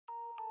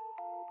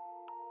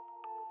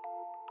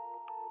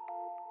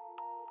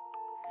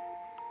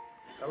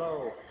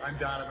Hello, I'm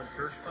Donavon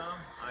Kirschbaum.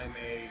 I'm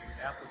an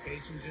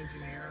applications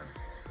engineer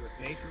with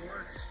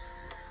NatureWorks.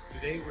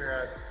 Today we're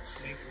at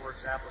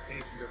NatureWorks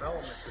Application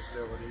Development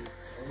Facility,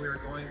 and we're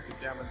going to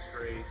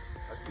demonstrate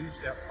a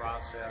two-step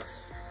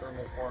process,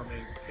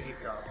 thermoforming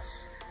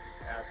K-cups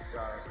at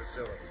our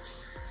facility.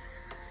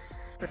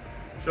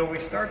 So we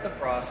start the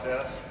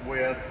process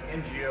with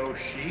Ingeo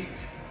sheet.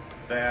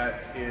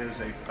 That is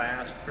a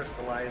fast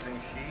crystallizing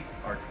sheet,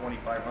 our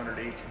 2500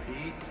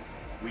 HP.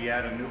 We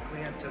add a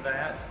nucleant to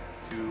that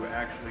to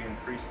actually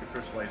increase the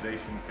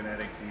crystallization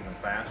kinetics even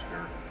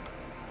faster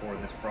for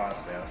this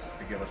process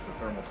to give us the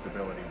thermal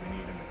stability we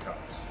need in the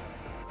cups.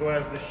 So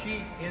as the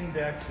sheet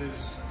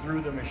indexes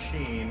through the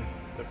machine,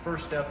 the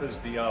first step is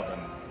the oven.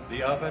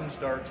 The oven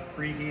starts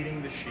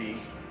preheating the sheet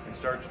and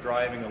starts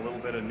driving a little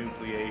bit of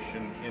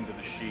nucleation into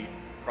the sheet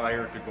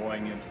prior to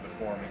going into the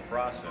forming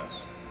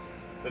process.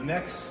 The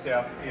next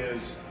step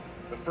is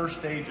the first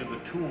stage of the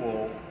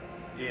tool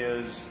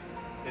is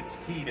it's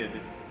heated,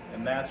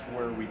 and that's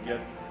where we get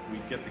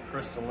the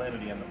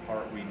crystallinity in the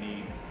part we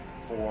need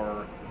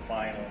for the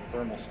final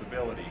thermal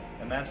stability.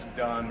 And that's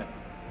done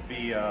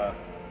via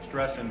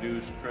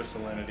stress-induced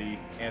crystallinity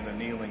and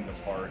annealing the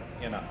part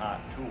in a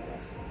hot tool.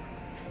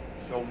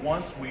 So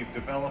once we've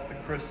developed the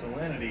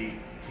crystallinity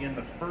in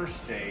the first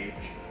stage,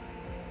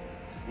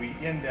 we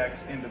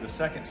index into the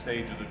second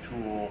stage of the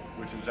tool,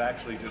 which is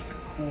actually just a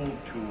cooled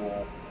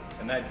tool,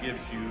 and that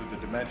gives you the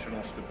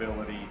dimensional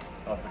stability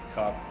of the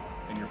cup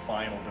and your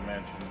final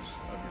dimensions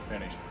of your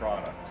finished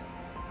product.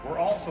 We're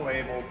also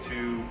able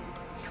to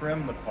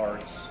trim the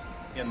parts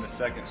in the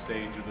second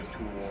stage of the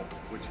tool,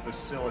 which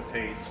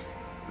facilitates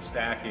the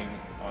stacking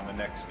on the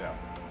next step.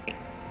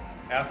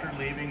 After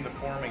leaving the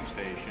forming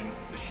station,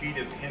 the sheet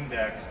is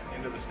indexed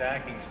into the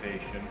stacking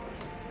station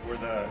where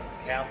the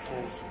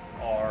capsules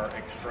are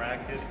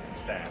extracted and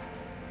stacked.